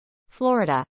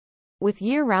Florida. With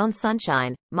year-round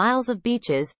sunshine, miles of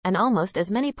beaches, and almost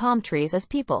as many palm trees as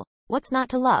people, what's not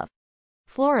to love?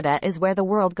 Florida is where the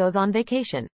world goes on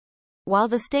vacation. While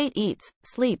the state eats,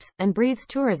 sleeps, and breathes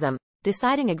tourism,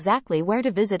 deciding exactly where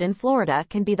to visit in Florida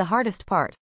can be the hardest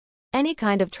part. Any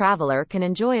kind of traveler can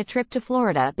enjoy a trip to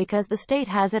Florida because the state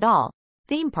has it all: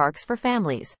 theme parks for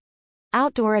families,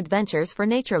 outdoor adventures for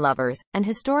nature lovers, and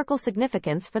historical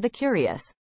significance for the curious.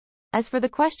 As for the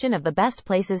question of the best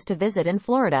places to visit in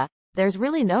Florida, there's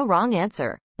really no wrong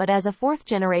answer, but as a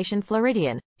fourth-generation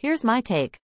Floridian, here's my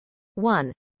take.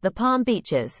 1. The Palm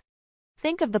Beaches.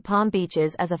 Think of the Palm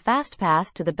Beaches as a fast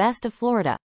pass to the best of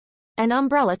Florida. An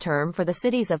umbrella term for the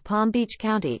cities of Palm Beach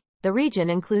County, the region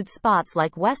includes spots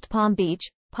like West Palm Beach,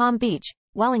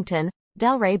 Wellington,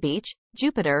 Delray Beach,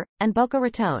 Jupiter, and Boca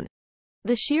Raton.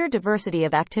 The sheer diversity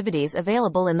of activities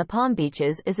available in the Palm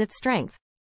Beaches is its strength.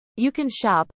 You can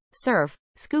shop, surf,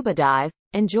 scuba dive,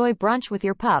 enjoy brunch with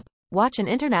your pup, watch an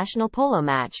international polo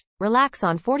match, relax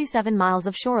on 47 miles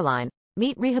of shoreline,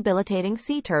 meet rehabilitating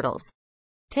sea turtles,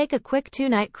 take a quick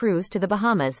 2-night cruise to the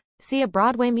Bahamas, see a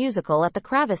Broadway musical at the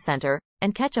Kravis Center,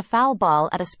 and catch a foul ball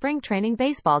at a spring training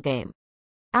baseball game.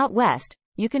 Out west,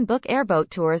 you can book airboat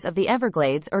tours of the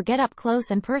Everglades or get up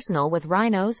close and personal with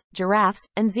rhinos, giraffes,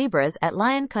 and zebras at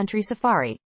Lion Country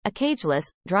Safari, a cageless,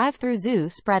 drive-through zoo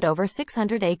spread over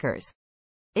 600 acres.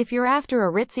 If you're after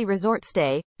a ritzy resort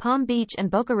stay, Palm Beach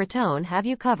and Boca Raton have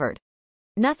you covered.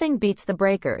 Nothing beats the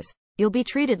breakers. You'll be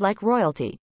treated like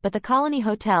royalty. But the Colony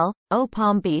Hotel,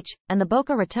 Palm Beach, and the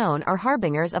Boca Raton are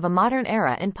harbingers of a modern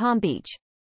era in Palm Beach.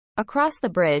 Across the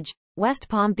bridge, West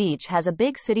Palm Beach has a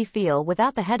big city feel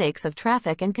without the headaches of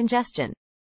traffic and congestion.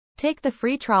 Take the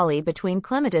free trolley between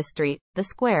Clematis Street, the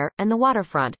Square, and the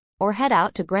waterfront, or head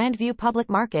out to Grandview Public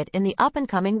Market in the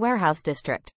up-and-coming Warehouse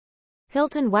District.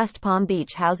 Hilton West Palm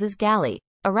Beach houses Galley,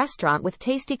 a restaurant with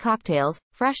tasty cocktails,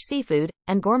 fresh seafood,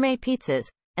 and gourmet pizzas,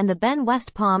 and the Ben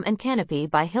West Palm and Canopy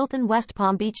by Hilton West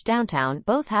Palm Beach downtown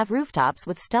both have rooftops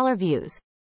with stellar views.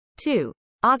 2.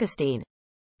 Augustine.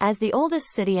 As the oldest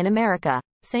city in America,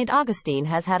 St. Augustine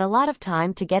has had a lot of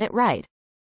time to get it right.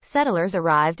 Settlers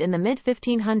arrived in the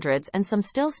mid-1500s and some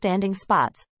still standing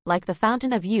spots, like the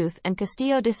Fountain of Youth and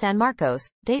Castillo de San Marcos,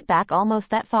 date back almost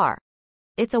that far.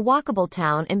 It's a walkable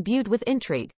town imbued with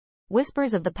intrigue.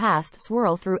 Whispers of the past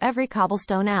swirl through every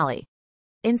cobblestone alley.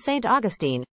 In St.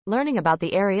 Augustine, learning about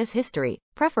the area's history,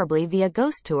 preferably via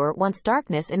ghost tour once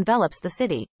darkness envelops the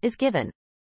city, is given.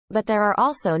 But there are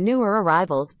also newer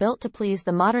arrivals built to please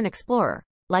the modern explorer,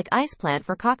 like Ice Plant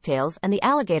for cocktails and the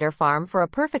Alligator Farm for a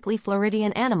perfectly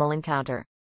Floridian animal encounter.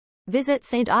 Visit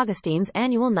St. Augustine's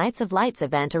annual Nights of Lights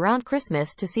event around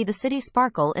Christmas to see the city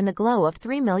sparkle in the glow of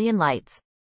 3 million lights.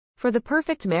 For the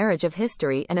perfect marriage of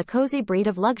history and a cozy breed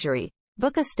of luxury,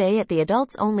 book a stay at the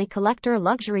adults-only Collector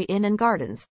Luxury Inn and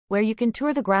Gardens, where you can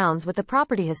tour the grounds with the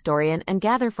property historian and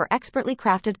gather for expertly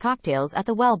crafted cocktails at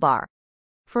the Well Bar.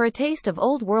 For a taste of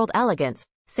old-world elegance,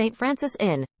 St. Francis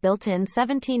Inn, built in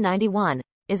 1791,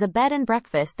 is a bed and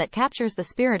breakfast that captures the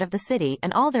spirit of the city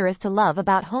and all there is to love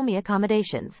about homey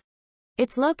accommodations.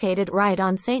 It's located right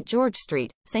on St. George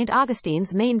Street, St.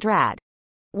 Augustine's main drag.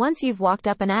 Once you've walked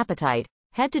up an appetite,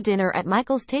 head to dinner at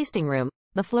Michael's Tasting Room,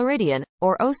 the Floridian,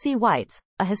 or O.C. White's,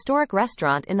 a historic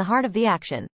restaurant in the heart of the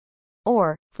action.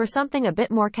 Or, for something a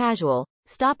bit more casual,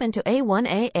 stop into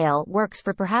A1A Ale Works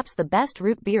for perhaps the best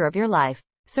root beer of your life,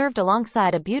 served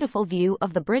alongside a beautiful view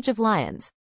of the Bridge of Lions.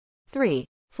 3.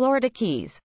 Florida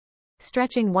Keys.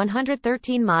 Stretching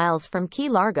 113 miles from Key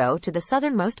Largo to the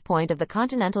southernmost point of the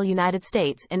continental United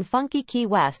States in funky Key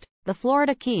West, the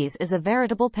Florida Keys is a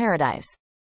veritable paradise.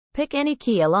 Pick any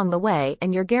key along the way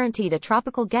and you're guaranteed a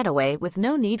tropical getaway with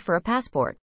no need for a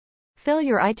passport. Fill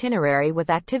your itinerary with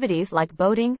activities like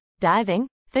boating, diving,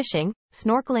 fishing,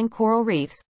 snorkeling coral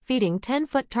reefs, feeding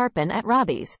 10-foot tarpon at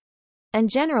Robbie's, and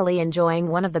generally enjoying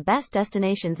one of the best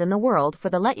destinations in the world for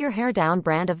the let-your-hair-down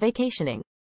brand of vacationing.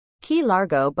 Key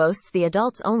Largo boasts the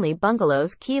adults-only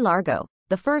Bungalows Key Largo,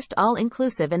 the first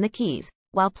all-inclusive in the Keys,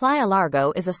 while Playa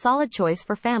Largo is a solid choice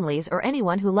for families or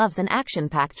anyone who loves an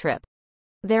action-packed trip.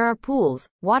 There are pools,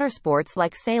 water sports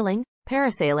like sailing,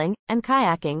 parasailing, and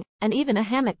kayaking, and even a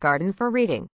hammock garden for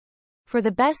reading. For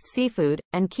the best seafood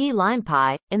and key lime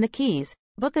pie in the Keys,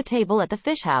 book a table at the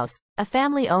Fish House, a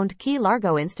family-owned Key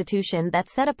Largo institution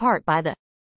that's set apart by the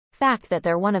fact that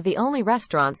they're one of the only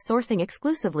restaurants sourcing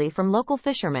exclusively from local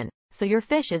fishermen, so your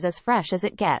fish is as fresh as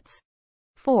it gets.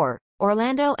 4.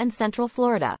 Orlando and Central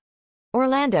Florida.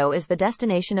 Orlando is the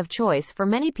destination of choice for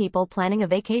many people planning a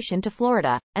vacation to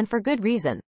Florida, and for good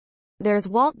reason. There's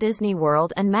Walt Disney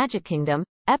World and Magic Kingdom,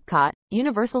 Epcot,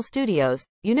 Universal Studios,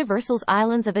 Universal's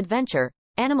Islands of Adventure,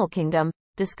 Animal Kingdom,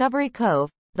 Discovery Cove,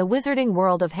 the Wizarding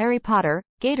World of Harry Potter,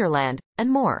 Gatorland,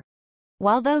 and more.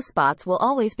 While those spots will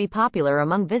always be popular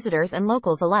among visitors and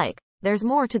locals alike, there's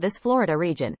more to this Florida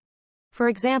region. For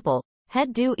example,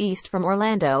 head due east from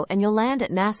Orlando and you'll land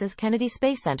at NASA's Kennedy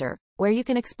Space Center, where you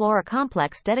can explore a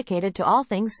complex dedicated to all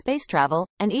things space travel,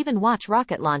 and even watch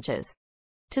rocket launches.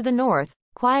 To the north,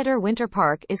 quieter Winter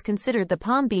Park is considered the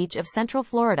Palm Beach of Central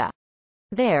Florida.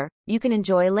 There, you can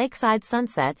enjoy lakeside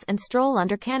sunsets and stroll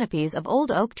under canopies of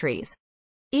old oak trees.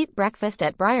 Eat breakfast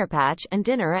at Briar Patch and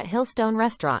dinner at Hillstone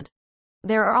Restaurant.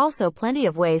 There are also plenty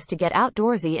of ways to get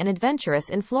outdoorsy and adventurous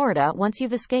in Florida once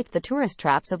you've escaped the tourist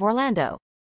traps of Orlando.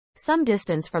 Some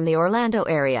distance from the Orlando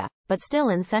area, but still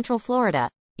in Central Florida,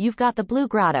 you've got the Blue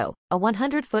Grotto, a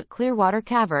 100-foot clearwater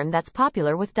cavern that's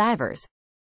popular with divers.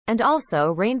 And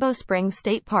also Rainbow Springs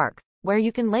State Park, where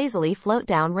you can lazily float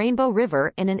down Rainbow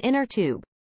River in an inner tube.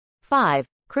 5.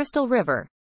 Crystal River.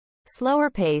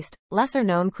 Slower-paced,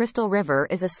 lesser-known Crystal River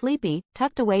is a sleepy,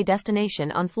 tucked-away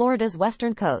destination on Florida's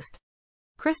western coast.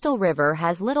 Crystal River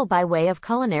has little by way of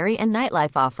culinary and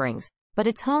nightlife offerings, but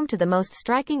it's home to the most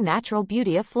striking natural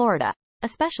beauty of Florida,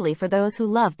 especially for those who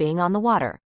love being on the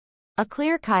water. A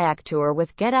clear kayak tour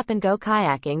with get-up-and-go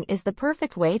kayaking is the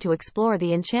perfect way to explore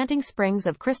the enchanting springs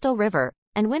of Crystal River,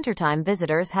 and wintertime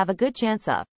visitors have a good chance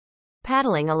of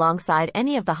paddling alongside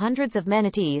any of the hundreds of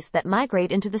manatees that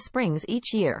migrate into the springs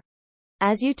each year.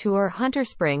 As you tour Hunter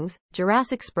Springs,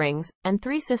 Jurassic Springs, and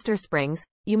Three Sister Springs,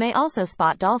 you may also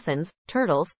spot dolphins,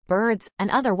 turtles, birds,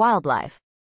 and other wildlife.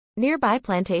 Nearby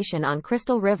Plantation on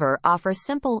Crystal River offers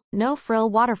simple, no-frill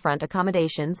waterfront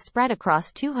accommodations spread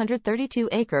across 232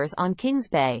 acres on Kings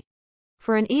Bay.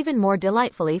 For an even more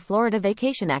delightfully Florida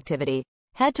vacation activity,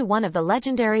 head to one of the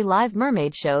legendary live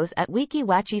mermaid shows at Weeki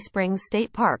Wachee Springs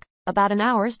State Park, about an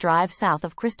hour's drive south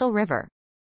of Crystal River.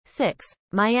 6.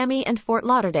 Miami and Fort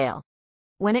Lauderdale.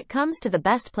 When it comes to the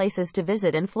best places to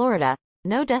visit in Florida,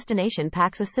 no destination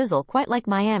packs a sizzle quite like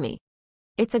Miami.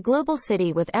 It's a global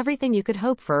city with everything you could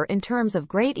hope for in terms of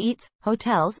great eats,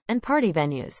 hotels, and party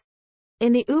venues.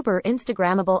 In the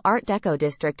uber-Instagrammable Art Deco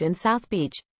district in South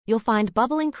Beach, you'll find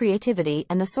bubbling creativity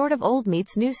and the sort of old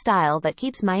meets new style that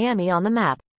keeps Miami on the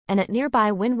map, and at nearby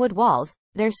Wynwood Walls,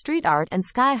 there's street art and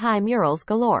sky-high murals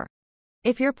galore.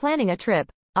 If you're planning a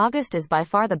trip, August is by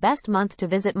far the best month to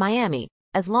visit Miami,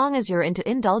 as long as you're into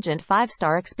indulgent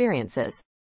 5-star experiences.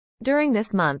 During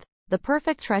this month, the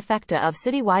perfect trifecta of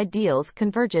citywide deals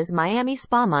converges: Miami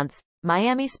Spa Months,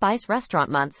 Miami Spice Restaurant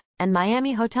Months, and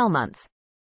Miami Hotel Months.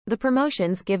 The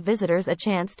promotions give visitors a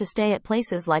chance to stay at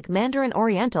places like Mandarin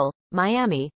Oriental,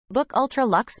 Miami, book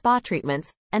ultra-luxe spa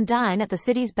treatments, and dine at the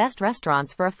city's best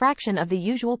restaurants for a fraction of the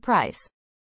usual price.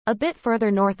 A bit further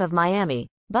north of Miami,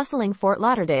 bustling Fort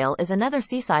Lauderdale is another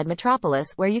seaside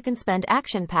metropolis where you can spend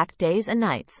action-packed days and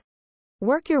nights.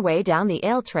 Work your way down the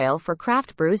ale trail for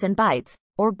craft brews and bites,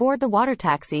 or board the water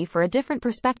taxi for a different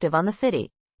perspective on the city.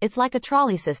 It's like a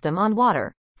trolley system on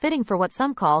water, fitting for what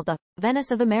some call the Venice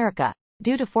of America,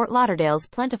 due to Fort Lauderdale's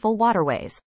plentiful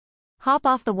waterways. Hop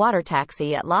off the water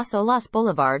taxi at Las Olas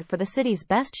Boulevard for the city's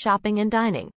best shopping and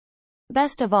dining.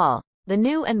 Best of all, the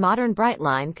new and modern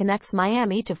Brightline connects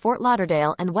Miami to Fort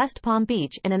Lauderdale and West Palm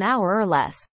Beach in an hour or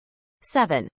less.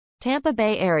 7. Tampa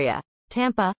Bay Area.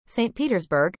 Tampa, St.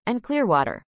 Petersburg, and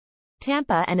Clearwater.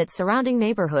 Tampa and its surrounding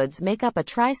neighborhoods make up a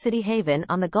tri-city haven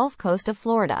on the Gulf Coast of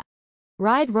Florida.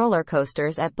 Ride roller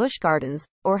coasters at Busch Gardens,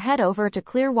 or head over to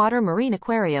Clearwater Marine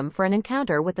Aquarium for an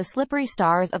encounter with the slippery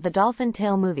stars of the Dolphin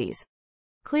Tale movies.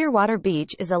 Clearwater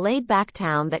Beach is a laid-back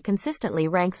town that consistently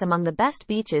ranks among the best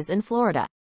beaches in Florida.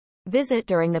 Visit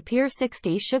during the Pier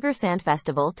 60 Sugar Sand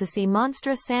Festival to see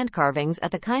monstrous sand carvings at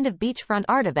the kind of beachfront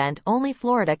art event only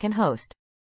Florida can host.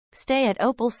 Stay at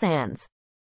Opal Sands.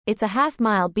 It's a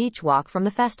half-mile beach walk from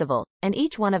the festival, and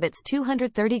each one of its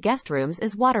 230 guest rooms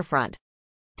is waterfront.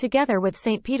 Together with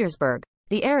St. Petersburg,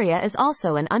 the area is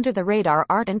also an under-the-radar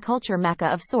art and culture mecca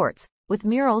of sorts, with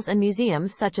murals and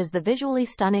museums such as the visually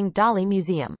stunning Dali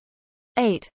Museum.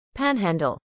 8.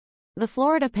 Panhandle. The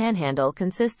Florida Panhandle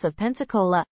consists of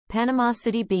Pensacola, Panama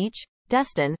City Beach,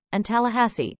 Destin, and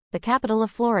Tallahassee, the capital of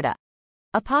Florida.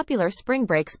 A popular spring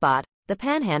break spot, the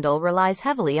Panhandle relies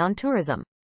heavily on tourism.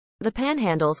 The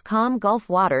Panhandle's calm Gulf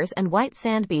waters and white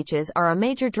sand beaches are a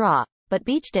major draw, but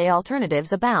beach day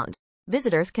alternatives abound.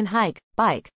 Visitors can hike,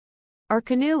 bike, or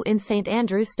canoe in St.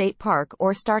 Andrews State Park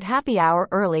or start happy hour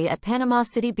early at Panama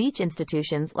City Beach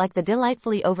institutions like the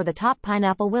delightfully over-the-top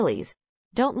Pineapple Willie's.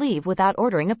 Don't leave without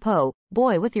ordering a po'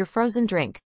 boy with your frozen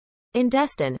drink. In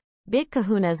Destin, Big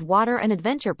Kahuna's Water and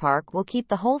Adventure Park will keep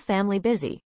the whole family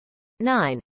busy.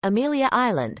 9. Amelia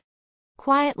Island.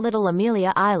 Quiet little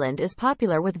Amelia Island is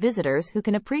popular with visitors who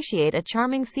can appreciate a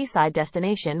charming seaside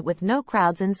destination with no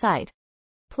crowds in sight.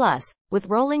 Plus, with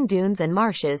rolling dunes and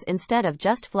marshes instead of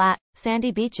just flat,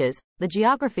 sandy beaches, the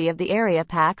geography of the area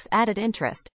packs added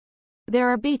interest. There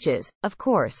are beaches, of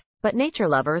course, but nature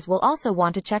lovers will also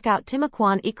want to check out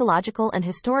Timucuan Ecological and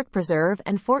Historic Preserve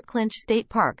and Fort Clinch State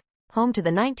Park, home to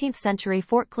the 19th century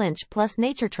Fort Clinch plus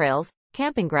nature trails,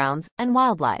 camping grounds, and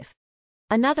wildlife.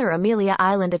 Another Amelia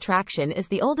Island attraction is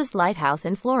the oldest lighthouse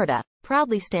in Florida,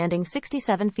 proudly standing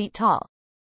 67 feet tall.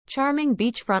 Charming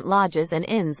beachfront lodges and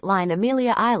inns line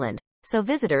Amelia Island, so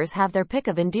visitors have their pick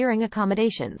of endearing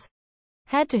accommodations.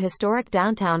 Head to historic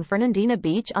downtown Fernandina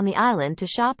Beach on the island to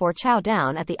shop or chow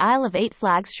down at the Isle of Eight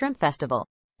Flags Shrimp Festival,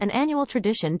 an annual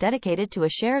tradition dedicated to a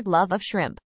shared love of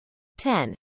shrimp.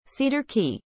 10. Cedar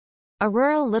Key. A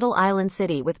rural little island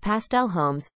city with pastel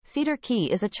homes, Cedar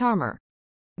Key is a charmer.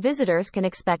 Visitors can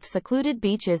expect secluded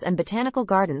beaches and botanical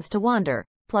gardens to wander,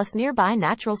 plus nearby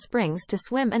natural springs to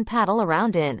swim and paddle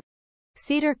around in.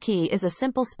 Cedar Key is a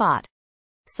simple spot,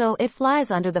 so it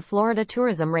flies under the Florida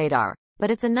tourism radar,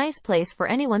 but it's a nice place for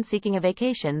anyone seeking a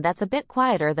vacation that's a bit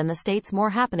quieter than the state's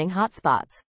more happening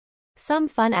hotspots. Some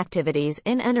fun activities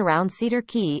in and around Cedar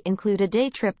Key include a day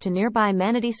trip to nearby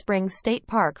Manatee Springs State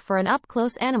Park for an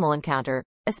up-close animal encounter,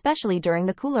 especially during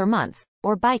the cooler months,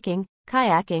 or biking,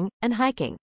 kayaking, and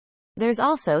hiking. There's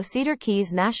also Cedar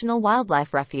Key's National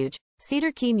Wildlife Refuge,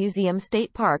 Cedar Key Museum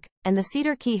State Park, and the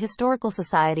Cedar Key Historical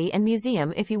Society and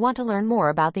Museum if you want to learn more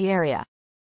about the area.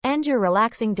 End your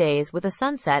relaxing days with a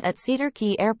sunset at Cedar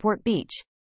Key Airport Beach.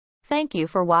 Thank you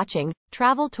for watching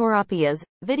Travel Touropia's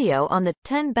video on the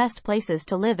 10 best places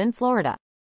to live in Florida.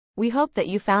 We hope that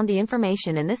you found the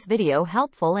information in this video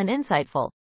helpful and insightful.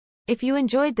 If you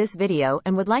enjoyed this video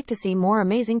and would like to see more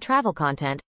amazing travel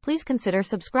content, please consider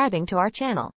subscribing to our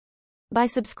channel. By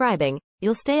subscribing,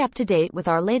 you'll stay up to date with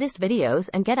our latest videos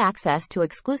and get access to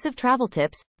exclusive travel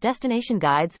tips, destination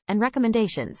guides, and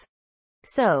recommendations.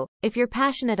 So, if you're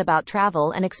passionate about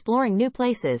travel and exploring new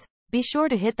places, be sure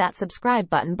to hit that subscribe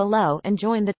button below and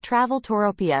join the Travel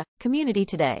Touropia community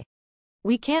today.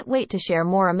 We can't wait to share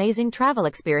more amazing travel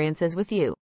experiences with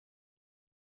you.